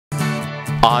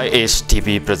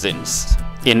ISTV presents,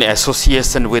 in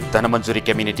association with Dhanmanjuri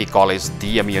Community College,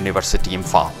 DM University,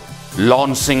 Imphal,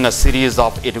 launching a series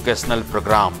of educational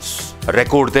programs,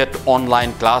 recorded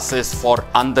online classes for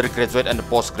undergraduate and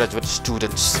postgraduate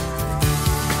students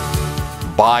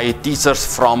by teachers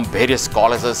from various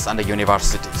colleges and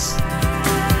universities.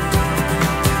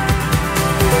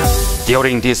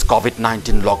 During this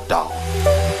COVID-19 lockdown,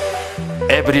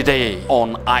 every day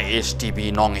on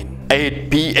ISTV Nongin, 8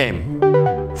 p.m.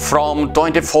 from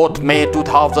 24th May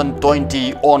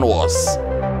 2020 onwards.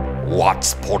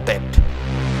 What's for that?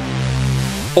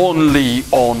 Only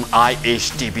on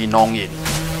ISTV Nongin.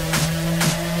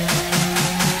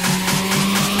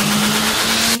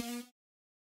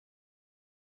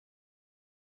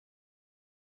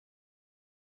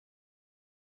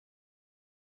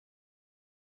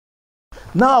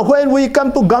 Now, when we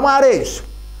come to gamma rays,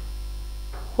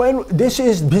 when this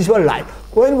is visual light,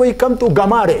 when we come to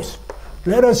gamma rays,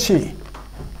 let us see.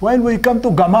 When we come to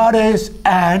gamma rays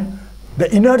and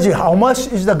the energy, how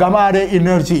much is the gamma ray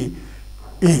energy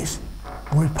is?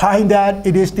 We find that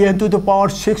it is 10 to the power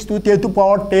 6 to 10 to the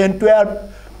power 10,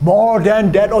 12, more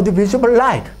than that of the visible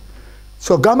light.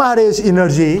 So gamma rays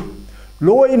energy,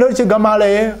 low energy gamma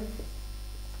ray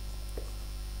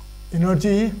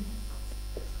energy,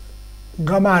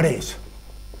 gamma rays.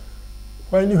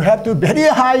 When you have to very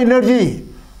high energy,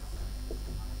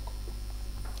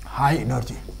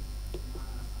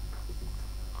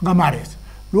 gamma rays.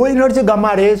 Low energy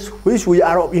gamma rays, which we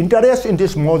are of interest in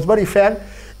this MOSSBAUER effect,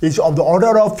 is of the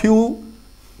order of few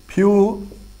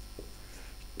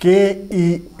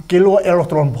kilo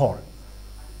electron volt.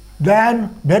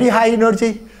 Then very high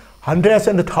energy, hundreds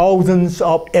and thousands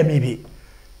of MeV,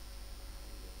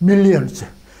 millions.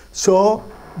 So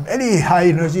very high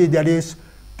energy, that is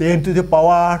 10 to the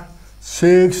power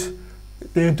 6,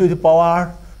 10 to the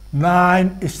power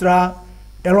 9 extra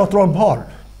electron volt.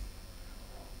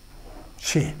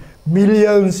 See,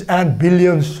 millions and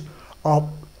billions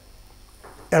of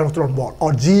electron volt,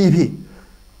 or GeV.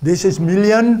 This is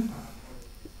million.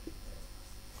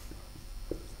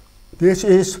 This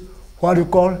is what you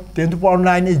call 10 to the power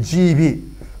 9 is GeV.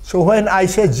 So when I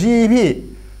say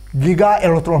GeV, giga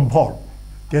electron volt,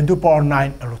 10 to the power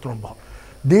 9 electron volt.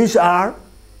 These are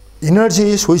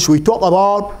energies which we talk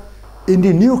about in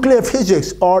the nuclear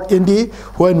physics, or in the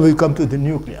when we come to the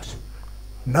nucleus.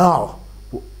 Now,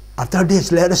 after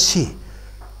this, let us see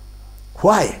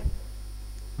why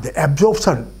the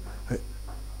absorption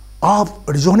of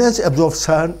resonance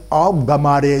absorption of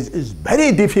gamma rays is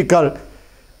very difficult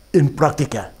in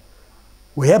practical.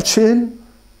 We have seen,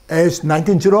 as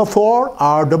 1904,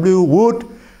 R.W. Wood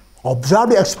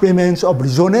observed experiments of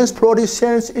resonance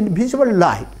fluorescence in visible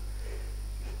light.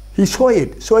 He saw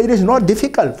it, so it is not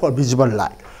difficult for visible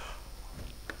light.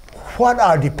 What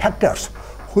are the factors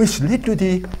which lead to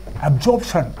the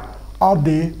absorption of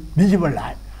the visible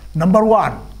light? Number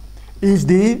one is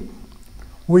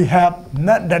we have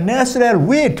the natural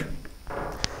width.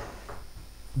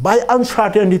 By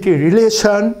uncertainty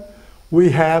relation, we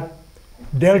have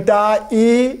delta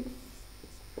E,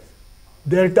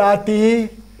 delta T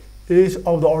is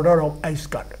of the order of I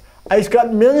squared. I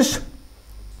squared means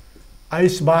I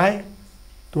by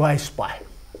twice pi.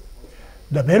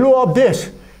 The value of this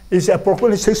is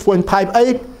approximately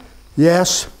 6.58.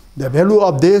 Yes, the value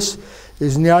of this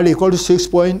is nearly equal to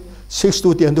 6.6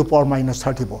 to 10 to the power minus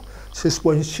 34.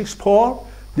 6.64.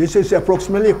 This is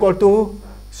approximately equal to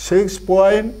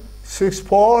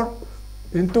 6.64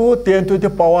 into 10 to the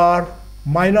power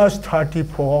minus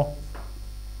 34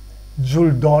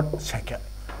 joule dot second.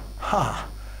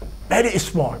 Very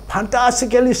small,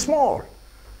 fantastically small.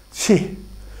 See,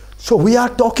 so we are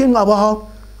talking about,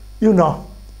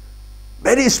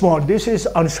 very small. This is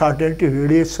uncertainty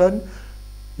relation,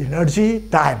 energy,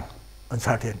 time,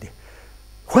 uncertainty.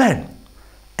 When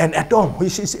an atom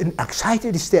which is in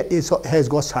excited state has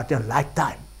got certain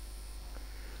lifetime.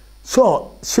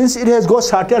 So, since it has got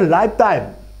certain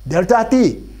lifetime, delta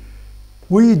T,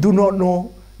 we do not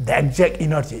know the exact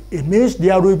energy. It means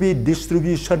there will be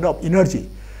distribution of energy.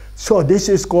 So, this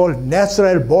is called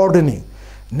natural broadening.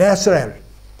 Natural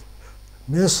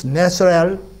means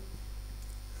natural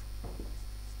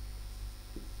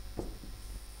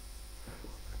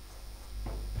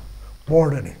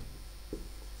broadening.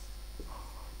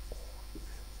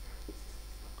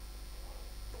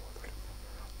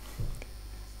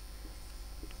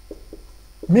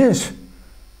 Means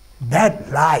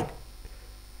that light,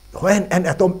 when an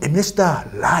atom emits the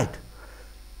light,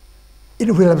 it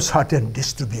will have certain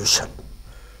distribution.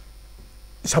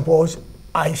 Suppose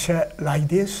I say like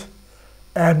this,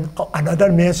 and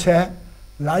another may say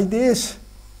like this,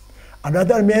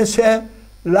 another may say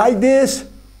like this.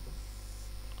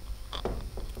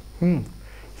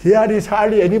 Here is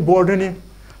hardly any broadening.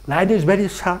 Light is very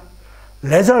sharp.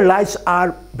 Laser lights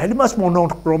are very much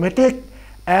monochromatic,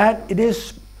 and it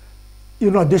is,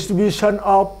 distribution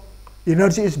of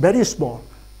energy is very small.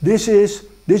 This is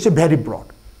very broad.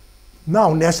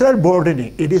 Now, natural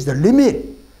broadening, it is the limit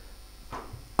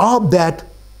of that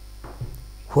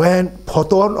when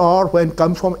photon or when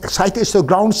comes from excited to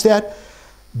ground state,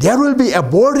 there will be a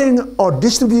broadening or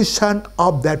distribution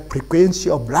of that frequency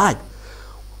of light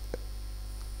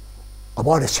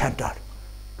about a center.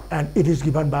 And it is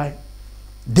given by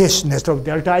this natural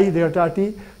delta E, delta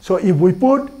T. So if we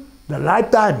put the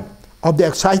lifetime of the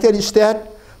excited state,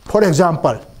 for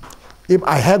example, if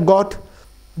I have got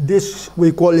this,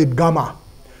 we call it gamma,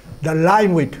 the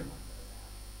line width.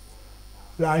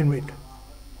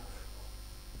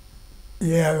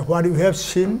 Yeah, what you have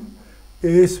seen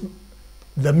is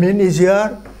the mean is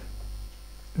here,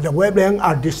 the wavelengths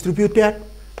are distributed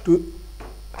to,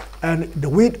 and the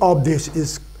width of this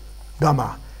is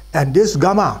gamma. And this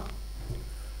gamma,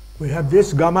 we have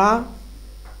this gamma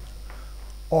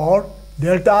or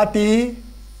delta T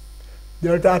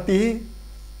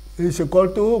is equal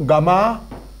to gamma,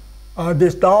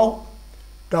 this tau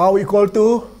equal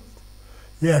to,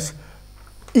 yes,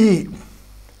 E.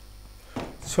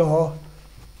 So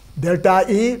delta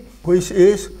E, which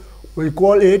is, we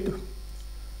call it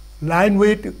line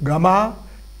width gamma,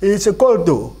 is equal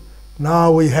to,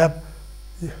 now we have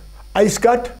I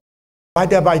squared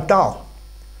divided by tau.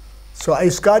 So I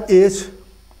squared is,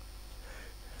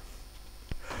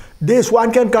 this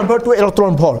one can convert to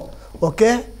electron volt,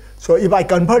 okay? So if I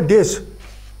convert this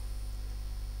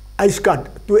I squared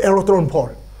to electron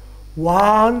volt,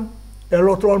 1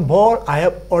 electron volt, I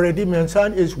have already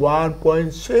mentioned, is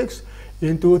 1.6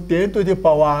 into 10 to the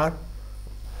power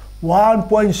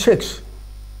 1.6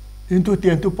 into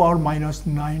 10 to the power minus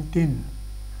 19,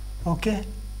 okay,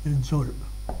 in joule.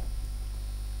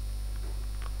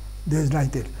 This is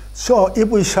 19. So if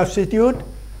we substitute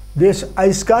this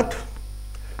I squared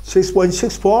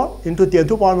 6.64 into 10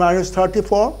 to the power minus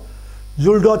 34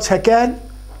 joule dot second,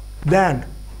 then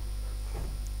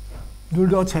joule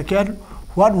dot second,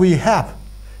 what we have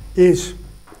is,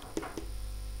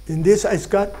 in this I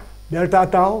squared, delta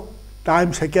tau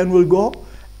times second will go,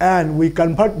 and we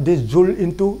convert this joule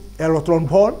into electron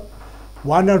volt.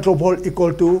 1 electron volt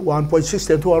equal to 1.6 10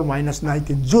 to the power minus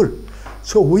 19 joule.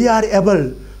 So we are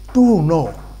able to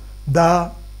know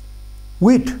the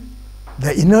width,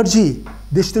 the energy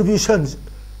distributions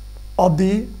of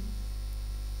the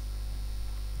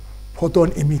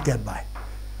photon emitted by.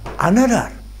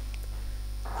 Another,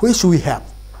 which we have,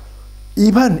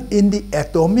 even in the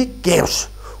atomic case,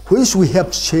 which we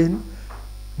have seen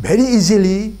very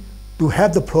easily to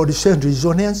have the fluorescent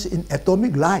resonance in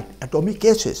atomic light, atomic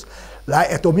cases,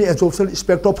 like atomic absorption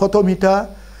spectrophotometer,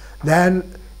 then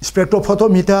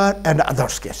spectrophotometer, and other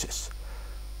cases.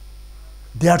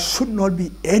 There should not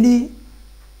be any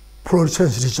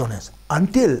fluorescent resonance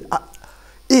until,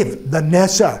 if the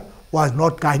nature was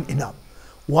not kind enough.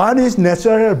 One is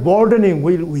natural broadening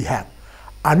we have.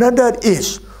 Another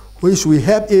is, which we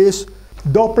have is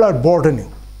Doppler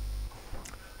broadening.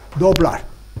 Doppler,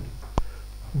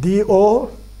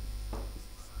 D-O-P-P-L-E-R,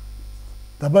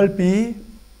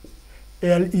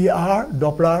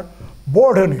 Doppler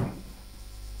broadening.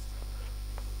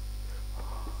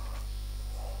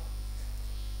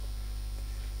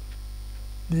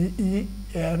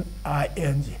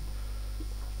 D-E-N-I-N-G.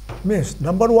 Means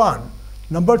number one.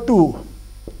 Number two,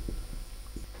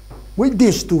 with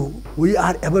these two, we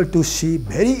are able to see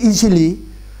very easily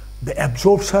the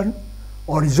absorption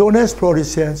or resonance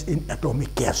fluorescence in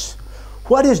atomic case.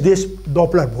 What is this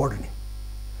Doppler broadening?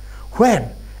 When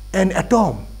an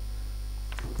atom,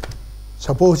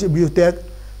 suppose if you take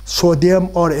sodium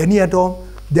or any atom,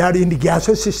 they are in the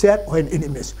gaseous state when it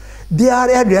emits. They are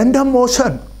at random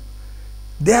motion.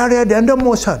 They are at random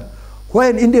motion.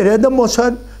 When in the random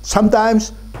motion,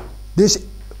 sometimes this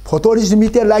photon is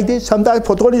emitted like this, sometimes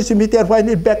photon is emitted when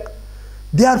it back.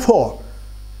 Therefore,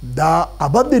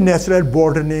 above the natural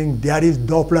broadening, there is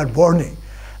Doppler broadening.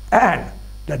 And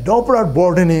the Doppler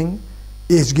broadening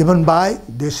is given by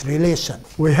this relation.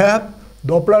 We have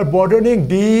Doppler broadening,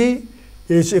 D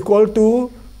is equal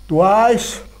to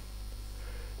twice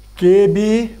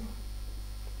KB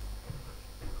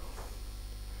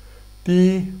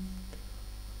T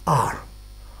R,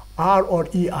 R or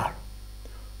ER.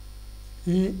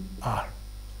 ER.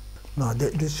 No,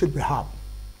 this should be half.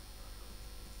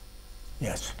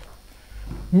 Yes.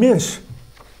 Means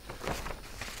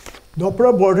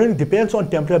Doppler broadening depends on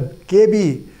temperature.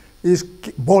 KB is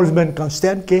Boltzmann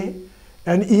constant K,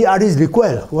 And ER is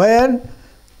recoil. When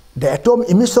the atom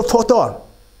emits a photon,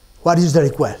 what is the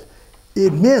recoil?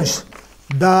 It means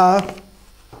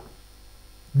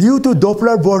due to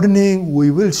Doppler broadening,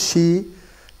 we will see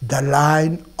the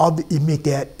line of the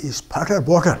emitted is further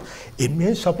broadened. It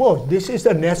means, suppose this is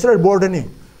the natural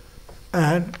broadening,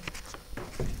 and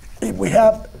if we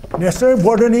have natural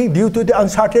broadening due to the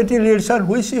uncertainty relation,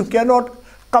 which you cannot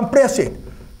compress it.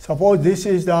 Suppose this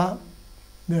is the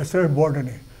natural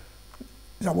broadening.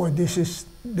 Suppose this is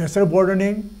natural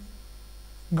broadening,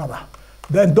 gamma.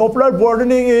 Then Doppler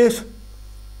broadening is,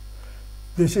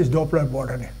 this is Doppler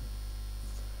broadening.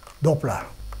 Doppler.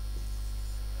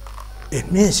 It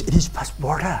means it is much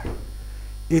broader.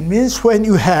 It means when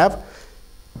you have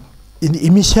in the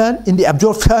emission, in the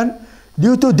absorption,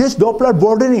 due to this Doppler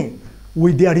broadening,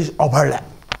 there is overlap.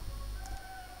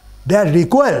 The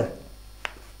recoil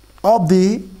of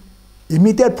the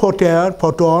emitted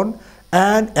photon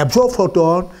and absorbed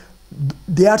photon,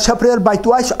 they are separated by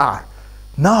twice R.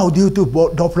 Now, due to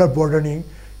Doppler broadening,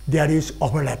 there is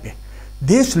overlapping.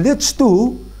 This leads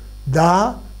to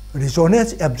the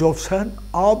resonance absorption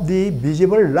of the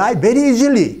visible light very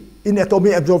easily in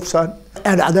atomic absorption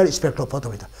and other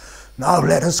spectrophotometer. Now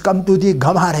let us come to the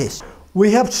gamma rays.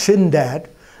 We have seen that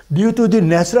due to the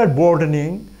natural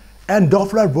broadening and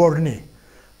Doppler broadening,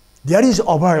 there is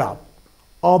overlap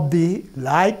of the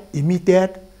light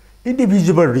emitted in the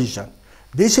visible region.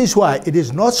 This is why it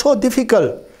is not so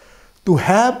difficult to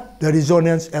have the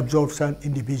resonance absorption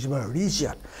in the visible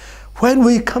region. When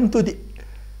we come to the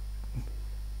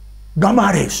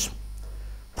gamma rays,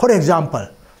 for example,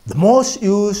 the most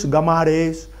used gamma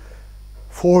rays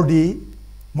for the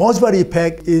MOSSBAUER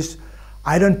effect is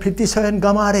iron 57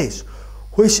 gamma rays,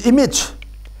 which emits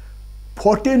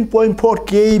 14.4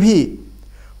 keV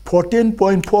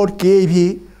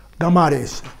gamma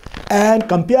rays. And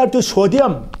compared to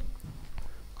sodium,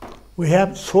 we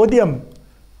have sodium,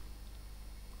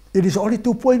 it is only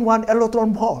 2.1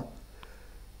 electron volt.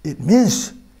 It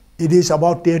means it is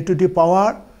about 10 to the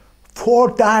power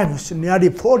 4 times, nearly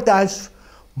 4 times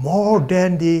more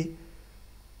than the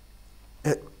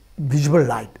visible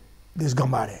light, this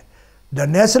gamma ray. The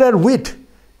natural width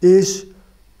is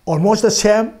almost the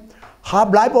same.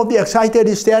 Half-life of the excited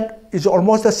state is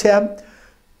almost the same.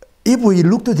 If we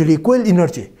look to the recoil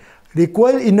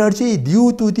energy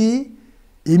due to the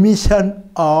emission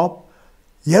of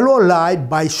yellow light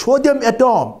by sodium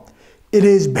atom, it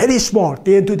is very small,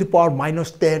 10 to the power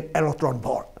minus 10 electron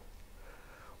volt.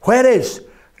 Whereas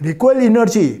recoil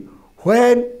energy,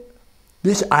 when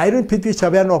this iron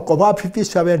 57 or copper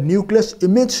 57 nucleus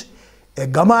emits a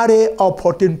gamma ray of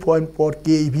 14.4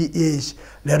 keV is,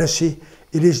 let us see,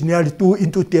 it is nearly 2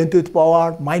 into 10 to the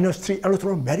power minus 3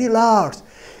 electron, very large.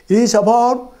 It is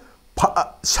about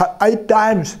 8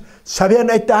 times,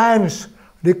 7-8 times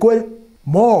recoil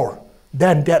more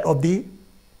than that of the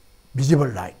visible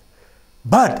light.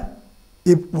 But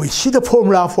if we see the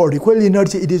formula for recoil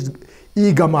energy, it is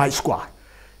E gamma square.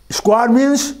 Square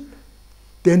means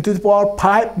 10 to the power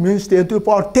 5 means 10 to the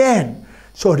power 10.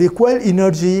 So recoil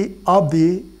energy of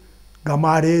the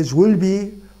gamma rays will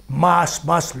be much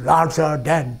larger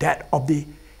than that of the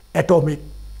atomic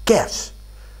case.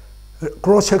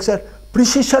 Cross-section,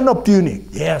 precision of tuning.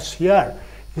 Yes, here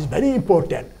is very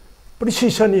important.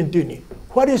 Precision in tuning.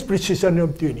 What is precision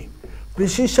of tuning?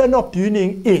 Precision of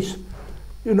tuning is,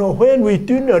 when we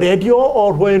tune a radio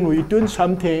or when we tune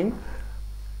something,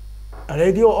 a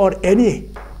radio or any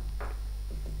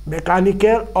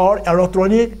mechanical or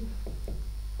electronic,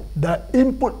 the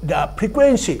input, the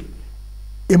frequency,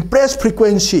 impressed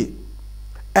frequency,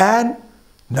 and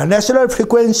the natural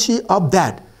frequency of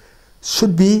that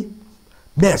should be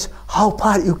matched. How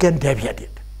far you can deviate it.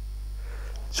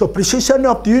 So precision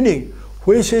of tuning,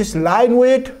 which is line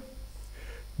width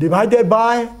divided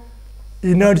by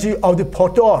energy of the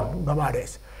photon gamma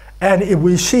rays. And if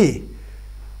we see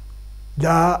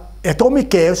the atomic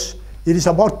case, it is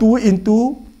about 2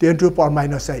 into 10 to the power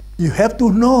minus 8. You have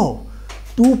to know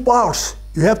 2 parts.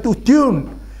 You have to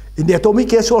tune in the atomic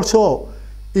case also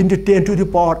into 10 to the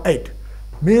power 8.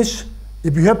 Means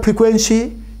if you have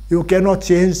frequency, you cannot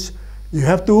change. You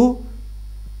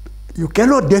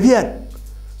cannot deviate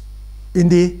in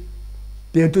the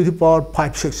 10 to the power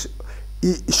 5, 6.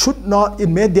 It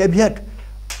may deviate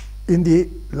in the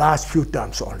last few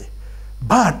terms only.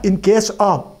 But in case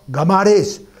of gamma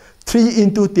rays, 3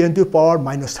 into 10 to the power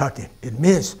minus 13. It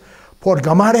means for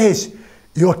gamma rays,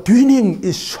 your tuning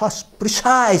is so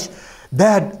precise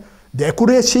that the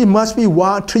accuracy must be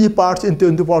 3 parts in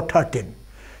 10 to the power 13.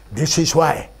 This is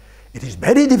why it is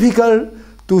very difficult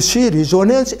to see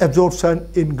resonance absorption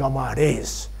in gamma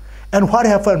rays. And what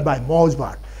happened by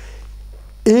MOSSBAUER?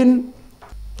 in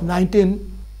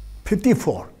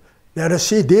 1954. Let us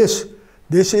see this.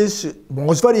 This is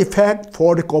MOSSBAUER effect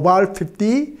for the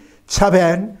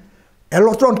cobalt-57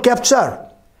 electron capture.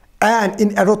 And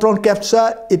in electron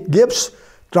capture, it gives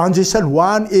transition.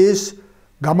 One is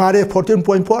gamma ray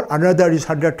 14.4, another is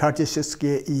 136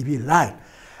 keV line.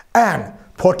 And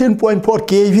 14.4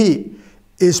 keV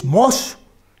is most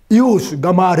used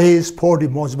gamma rays for the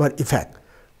MOSSBAUER effect.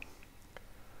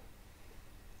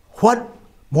 What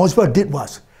MOSSBAUER did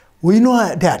was, we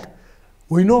know that,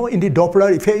 we know in the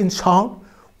Doppler effect in sound,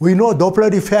 we know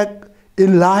Doppler effect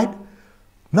in light.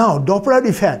 Now, Doppler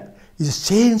effect is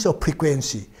change of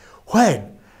frequency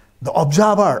when the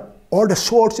observer or the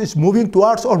source is moving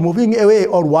towards or moving away,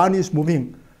 or one is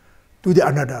moving to the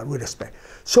another with respect.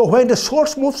 So when the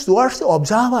source moves towards the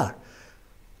observer,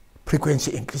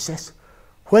 frequency increases.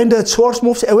 When the source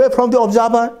moves away from the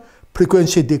observer,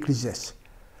 frequency decreases.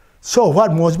 So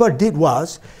what MOSSBAUER did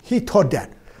was, he thought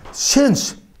that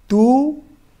since to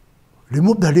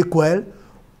remove the recoil,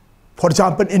 for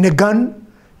example, in a gun,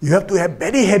 you have to have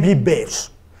very heavy base,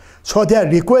 so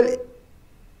that recoil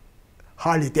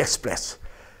hardly takes place.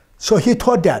 So he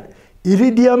thought that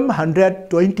iridium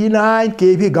 129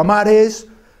 keV gamma rays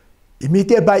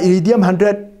emitted by iridium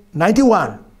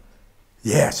 191,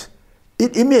 yes,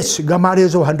 it emits gamma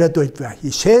rays of 125. He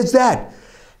says that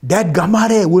gamma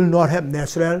ray will not have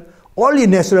natural, only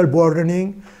natural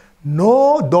broadening,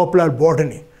 no Doppler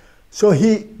broadening. So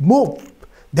he moved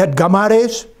that gamma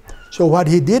rays. So what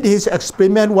he did, his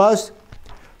experiment was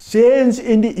change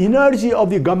in the energy of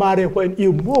the gamma ray when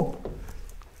you move.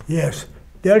 Yes,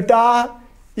 delta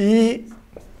E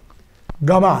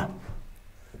gamma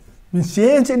means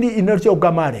change in the energy of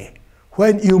gamma ray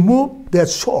when you move that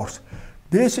source.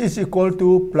 This is equal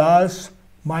to plus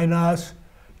minus,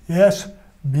 yes,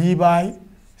 B by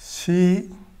C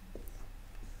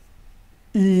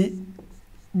E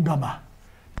gamma.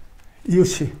 You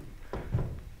see,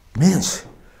 means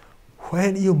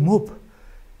when you move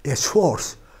a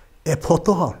source, a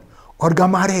photon or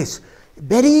gamma rays,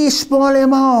 very small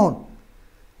amount,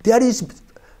 there is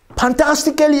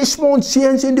fantastically small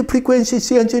change in the frequency,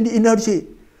 change in the energy.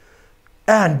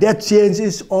 And that change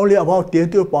is only about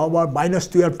 10 to the power minus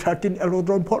 12, 13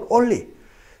 electron volt only.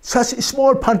 Such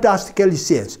small fantastically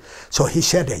change. So he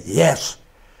said that yes,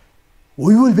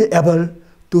 we will be able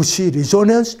to see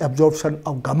resonance absorption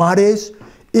of gamma rays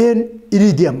in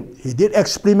iridium. He did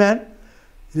experiment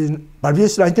in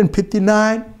published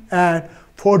 1959, and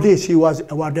for this he was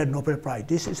awarded Nobel Prize.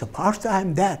 This is the first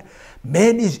time that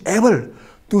man is able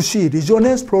to see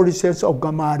resonance fluorescence of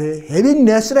gamma ray having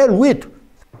natural width.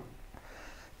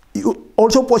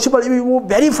 Also possible if you move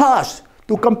very fast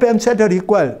to compensate the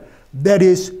recoil. There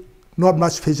is not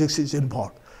much physics is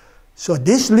involved. So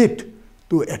this led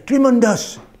to a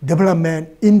tremendous development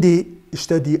in the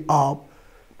study of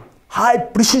high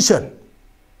precision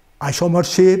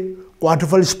isomershift,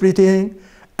 quantified splitting,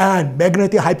 and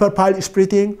magnetic hyperpile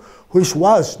splitting, which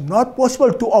was not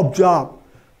possible to observe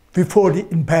before the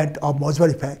invent of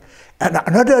MOSSBAUER effect. And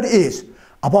another is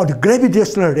about the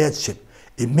gravitational redshift.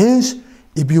 It means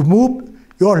if you move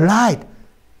your light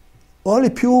only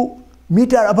a few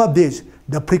meters above this,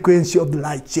 the frequency of the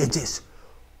light changes.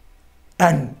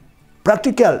 And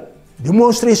practical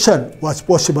demonstration was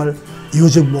possible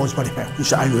using MOSSBAUER effect,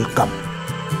 which I will come.